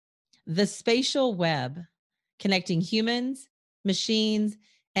The spatial web, connecting humans, machines,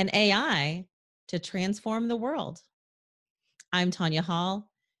 and AI to transform the world. I'm Tanya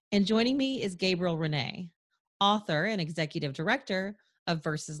Hall, and joining me is Gabriel Renee, author and executive director of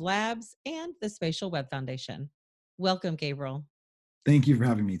Versus Labs and the Spatial Web Foundation. Welcome, Gabriel. Thank you for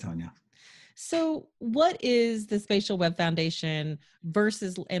having me, Tanya. So, what is the Spatial Web Foundation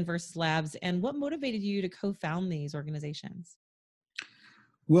Versus Labs, and what motivated you to co-found these organizations?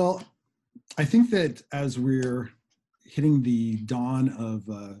 Well, I think that as we're hitting the dawn of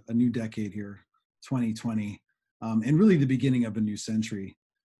a new decade here, 2020, and really the beginning of a new century,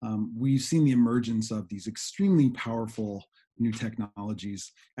 we've seen the emergence of these extremely powerful new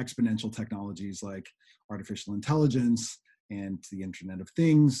technologies, exponential technologies like artificial intelligence and the Internet of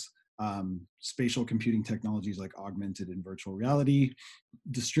Things, spatial computing technologies like augmented and virtual reality,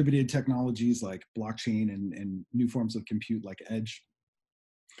 distributed technologies like blockchain and new forms of compute like edge.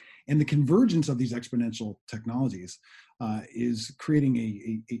 And the convergence of these exponential technologies is creating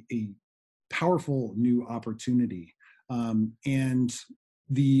a powerful new opportunity. And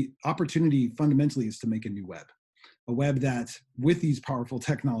the opportunity fundamentally is to make a new web, a web that with these powerful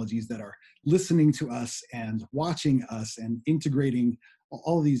technologies that are listening to us and watching us and integrating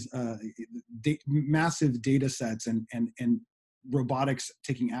all these massive data sets and robotics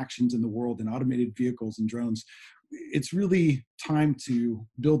taking actions in the world and automated vehicles and drones. It's really time to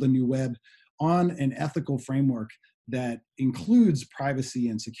build a new web on an ethical framework that includes privacy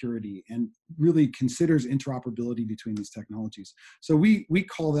and security and really considers interoperability between these technologies. So we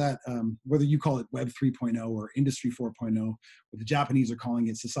call that, whether you call it Web 3.0 or Industry 4.0, what the Japanese are calling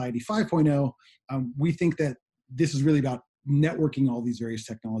it Society 5.0, we think that this is really about networking all these various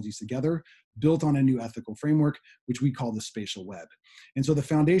technologies together, built on a new ethical framework, which we call the spatial web. And so the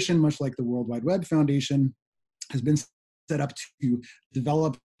foundation, much like the World Wide Web Foundation, has been set up to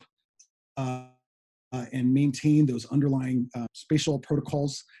develop and maintain those underlying spatial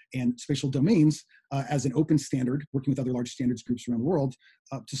protocols and spatial domains as an open standard, working with other large standards groups around the world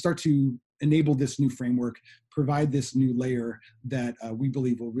to start to enable this new framework, provide this new layer that we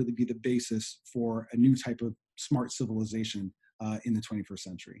believe will really be the basis for a new type of smart civilization in the 21st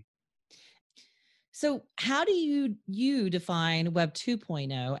century. So, how do you define Web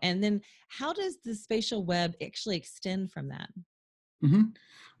 2.0, and then how does the spatial web actually extend from that? Mm-hmm.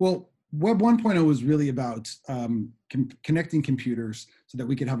 Well, Web 1.0 was really about connecting computers so that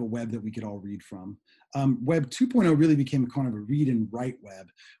we could have a web that we could all read from. Web 2.0 really became kind of a read and write web,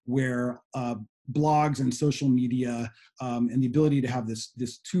 where blogs and social media and the ability to have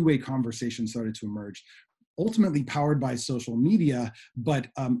this two-way conversation started to emerge, ultimately powered by social media, but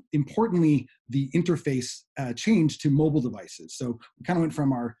importantly, the interface changed to mobile devices. So we kind of went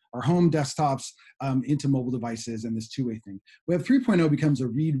from our home desktops into mobile devices and this two-way thing. Web 3.0 becomes a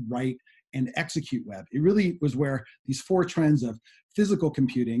read, write, and execute web. It really was where these four trends of physical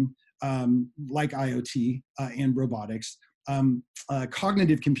computing, like IoT and robotics,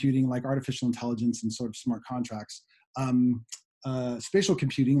 cognitive computing like artificial intelligence and sort of smart contracts, spatial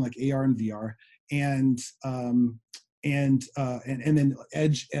computing like AR and VR, and then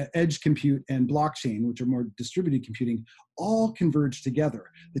edge compute and blockchain, which are more distributed computing, all converge together.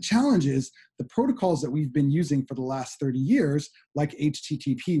 The challenge is the protocols that we've been using for the last 30 years, like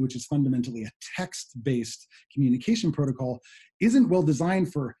HTTP, which is fundamentally a text-based communication protocol, isn't well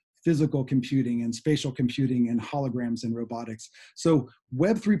designed for physical computing and spatial computing and holograms and robotics. So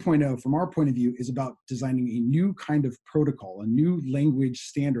Web 3.0, from our point of view, is about designing a new kind of protocol, a new language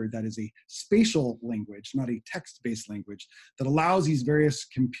standard that is a spatial language, not a text-based language, that allows these various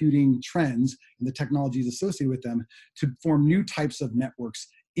computing trends and the technologies associated with them to form new types of networks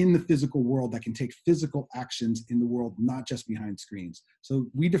in the physical world that can take physical actions in the world, not just behind screens. So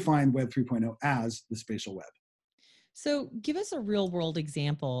we define Web 3.0 as the spatial web. So, give us a real world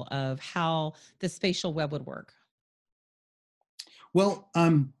example of how the spatial web would work. Well,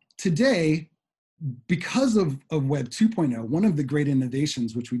 today, because of Web 2.0, one of the great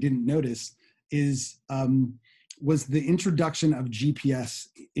innovations, which we didn't notice, was the introduction of GPS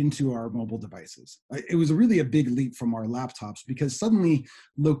into our mobile devices. It was really a big leap from our laptops because suddenly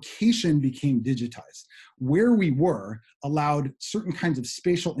location became digitized. Where we were allowed certain kinds of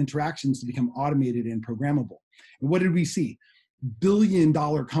spatial interactions to become automated and programmable. And what did we see?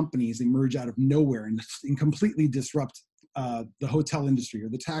 Billion-dollar companies emerge out of nowhere and completely disrupt the hotel industry or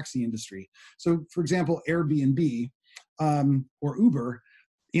the taxi industry. So, for example, Airbnb or Uber,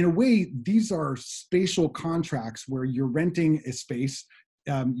 in a way, these are spatial contracts where you're renting a space,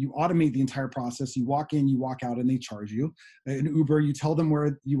 you automate the entire process. You walk in, you walk out, and they charge you. In Uber, you tell them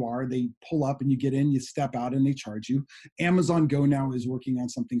where you are, they pull up, and you get in, you step out, and they charge you. Amazon Go now is working on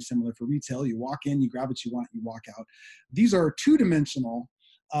something similar for retail. You walk in, you grab what you want, you walk out. These are two-dimensional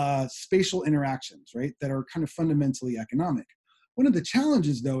spatial interactions, right, that are kind of fundamentally economic. One of the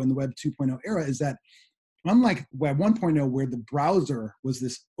challenges, though, in the Web 2.0 era is that unlike Web 1.0, where the browser was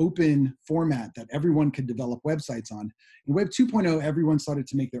this open format that everyone could develop websites on, in Web 2.0, everyone started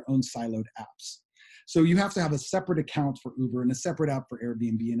to make their own siloed apps. So you have to have a separate account for Uber and a separate app for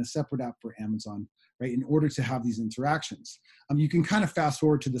Airbnb and a separate app for Amazon, right, in order to have these interactions. You can kind of fast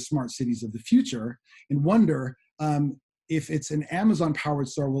forward to the smart cities of the future and wonder, if it's an Amazon-powered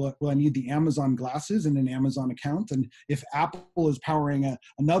store, will I need the Amazon glasses and an Amazon account? And if Apple is powering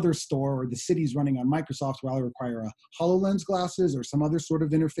another store, or the city's running on Microsoft, will I require a HoloLens glasses or some other sort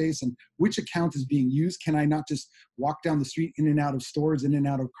of interface? And which account is being used? Can I not just walk down the street, in and out of stores, in and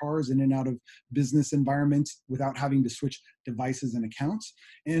out of cars, in and out of business environments without having to switch devices and accounts?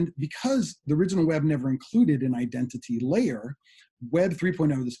 And because the original web never included an identity layer, Web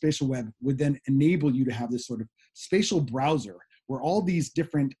 3.0, the spatial web, would then enable you to have this sort of spatial browser where all these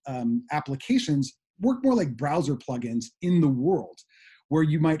different applications work more like browser plugins in the world, where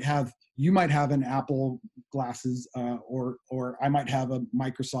you might have an Apple glasses, or I might have a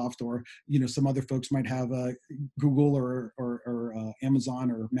Microsoft, or some other folks might have a Google or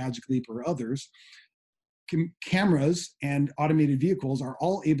Amazon or Magic Leap or others. Cameras and automated vehicles are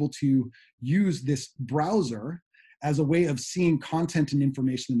all able to use this browser as a way of seeing content and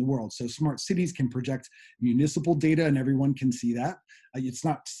information in the world. So smart cities can project municipal data, and everyone can see that. It's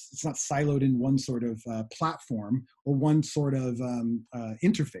not siloed in one sort of platform or one sort of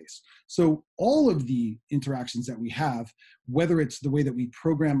interface. So all of the interactions that we have, whether it's the way that we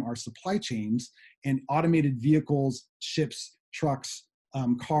program our supply chains, and automated vehicles, ships, trucks,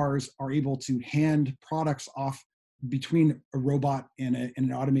 cars are able to hand products off between a robot and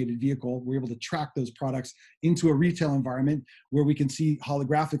an automated vehicle. We're able to track those products into a retail environment where we can see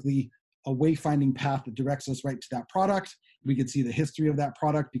holographically a wayfinding path that directs us right to that product. We can see the history of that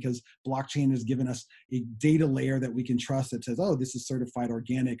product because blockchain has given us a data layer that we can trust that says, oh, this is certified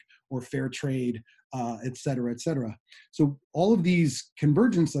organic or fair trade, et cetera, et cetera. So all of these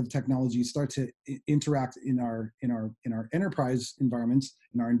convergence of technologies start to interact in our enterprise environments,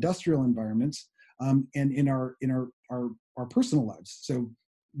 in our industrial environments, and in our personal lives. So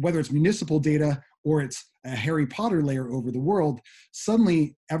whether it's municipal data or it's a Harry Potter layer over the world,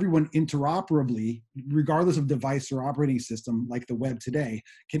 suddenly everyone interoperably, regardless of device or operating system, like the web today,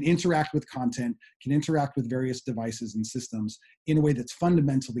 can interact with content, can interact with various devices and systems in a way that's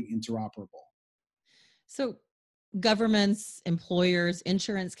fundamentally interoperable. So governments, employers,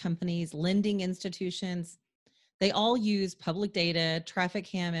 insurance companies, lending institutions, they all use public data, traffic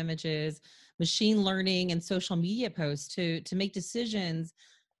cam images, machine learning, and social media posts to make decisions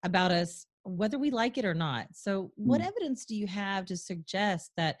about us, whether we like it or not. So what evidence do you have to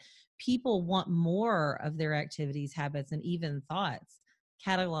suggest that people want more of their activities, habits, and even thoughts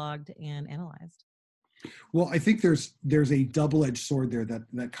cataloged and analyzed? Well, I think there's a double-edged sword there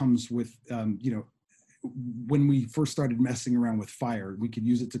that comes with, when we first started messing around with fire, we could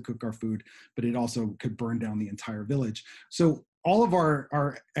use it to cook our food, but it also could burn down the entire village. So all of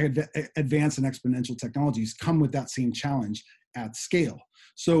our advanced and exponential technologies come with that same challenge at scale.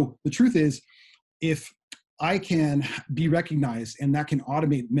 So the truth is, if I can be recognized and that can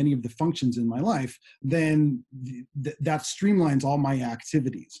automate many of the functions in my life, then that streamlines all my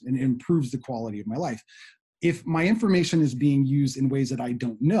activities and improves the quality of my life. If my information is being used in ways that I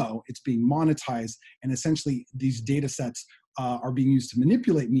don't know, it's being monetized, and essentially these data sets are being used to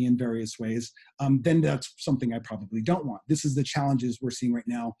manipulate me in various ways, then that's something I probably don't want. This is the challenges we're seeing right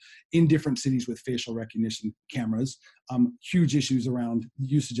now in different cities with facial recognition cameras, huge issues around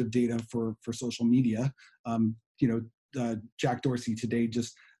usage of data for social media. Jack Dorsey today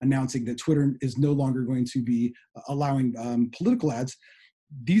just announcing that Twitter is no longer going to be allowing political ads.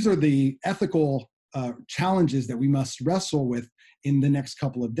 These are the ethical challenges that we must wrestle with in the next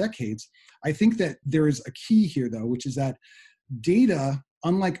couple of decades. I think that there is a key here, though, which is that data,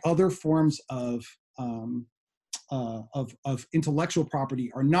 unlike other forms of intellectual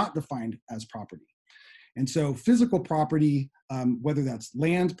property, are not defined as property. And so physical property, whether that's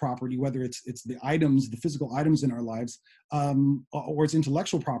land property, whether it's the items, the physical items in our lives, or it's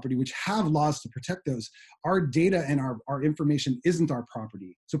intellectual property, which have laws to protect those, our data and our information isn't our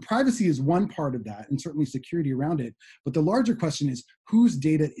property. So privacy is one part of that, and certainly security around it. But the larger question is, whose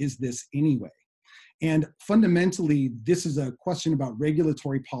data is this anyway? And fundamentally, this is a question about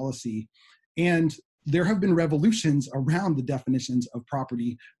regulatory policy and there have been revolutions around the definitions of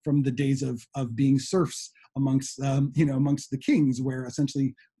property from the days of being serfs amongst amongst the kings, where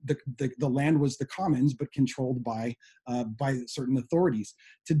essentially the land was the commons but controlled by certain authorities.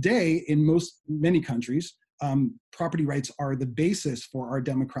 Today, in many countries, property rights are the basis for our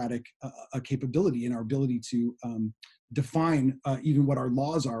democratic capability and our ability to define even what our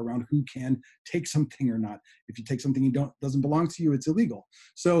laws are around who can take something or not. If you take something doesn't belong to you, it's illegal.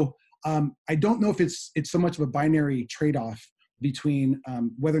 So I don't know if it's so much of a binary trade-off between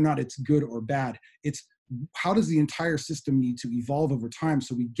whether or not it's good or bad. It's how does the entire system need to evolve over time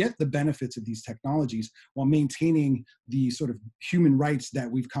so we get the benefits of these technologies while maintaining the sort of human rights that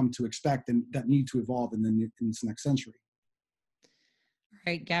we've come to expect and that need to evolve in this next century. All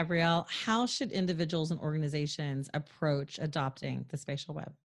right, Gabrielle, how should individuals and organizations approach adopting the spatial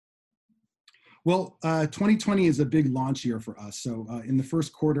web? Well, 2020 is a big launch year for us. So in the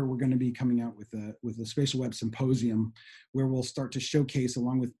first quarter, we're going to be coming out with a Spatial Web Symposium, where we'll start to showcase,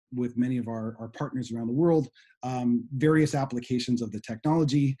 along with many of our partners around the world, various applications of the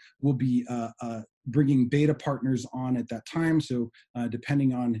technology. We'll be bringing beta partners on at that time. So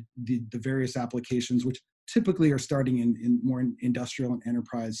depending on the various applications, which typically are starting in more industrial and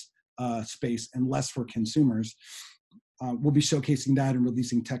enterprise space and less for consumers. We'll be showcasing that and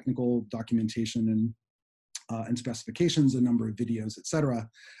releasing technical documentation and specifications, a number of videos, et cetera.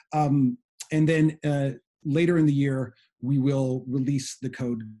 And then later in the year, we will release the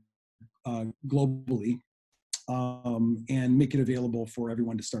code globally and make it available for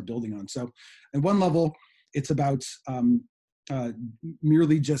everyone to start building on. So at one level, it's about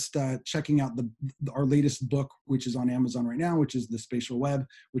merely just checking out our latest book, which is on Amazon right now, which is The Spatial Web,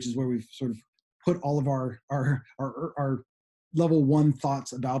 which is where we've sort of put all of our level one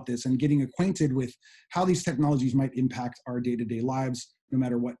thoughts about this and getting acquainted with how these technologies might impact our day-to-day lives, no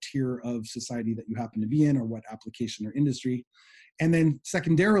matter what tier of society that you happen to be in or what application or industry. And then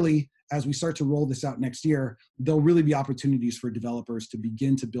secondarily, as we start to roll this out next year, there'll really be opportunities for developers to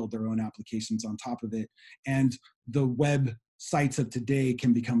begin to build their own applications on top of it. And the web sites of today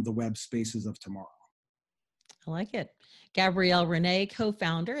can become the web spaces of tomorrow. I like it. Gabrielle Renee,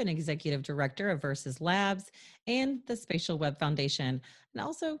 co-founder and executive director of Versus Labs and the Spatial Web Foundation, and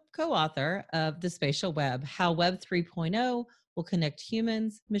also co-author of The Spatial Web, How Web 3.0 Will Connect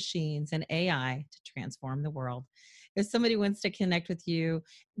Humans, Machines, and AI to Transform the World. If somebody wants to connect with you,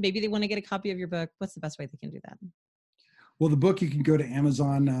 maybe they want to get a copy of your book, what's the best way they can do that? Well, the book, you can go to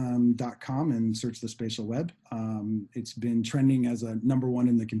Amazon.com and search The Spatial Web. It's been trending as a #1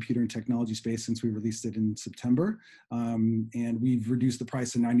 in the computer and technology space since we released it in September. And we've reduced the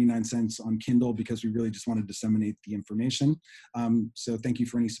price to 99 cents on Kindle because we really just want to disseminate the information. So thank you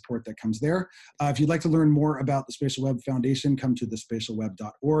for any support that comes there. If you'd like to learn more about the Spatial Web Foundation, come to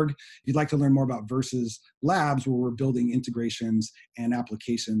thespatialweb.org. If you'd like to learn more about Versus Labs, where we're building integrations and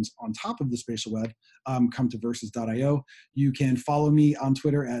applications on top of the Spatial Web, come to versus.io. You can follow me on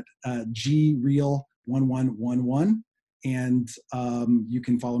Twitter at greal1111, and you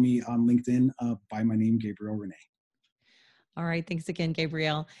can follow me on LinkedIn by my name, Gabrielle Renee. All right. Thanks again,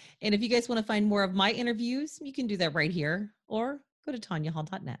 Gabrielle. And if you guys want to find more of my interviews, you can do that right here or go to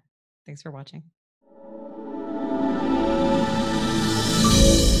tanyahall.net. Thanks for watching.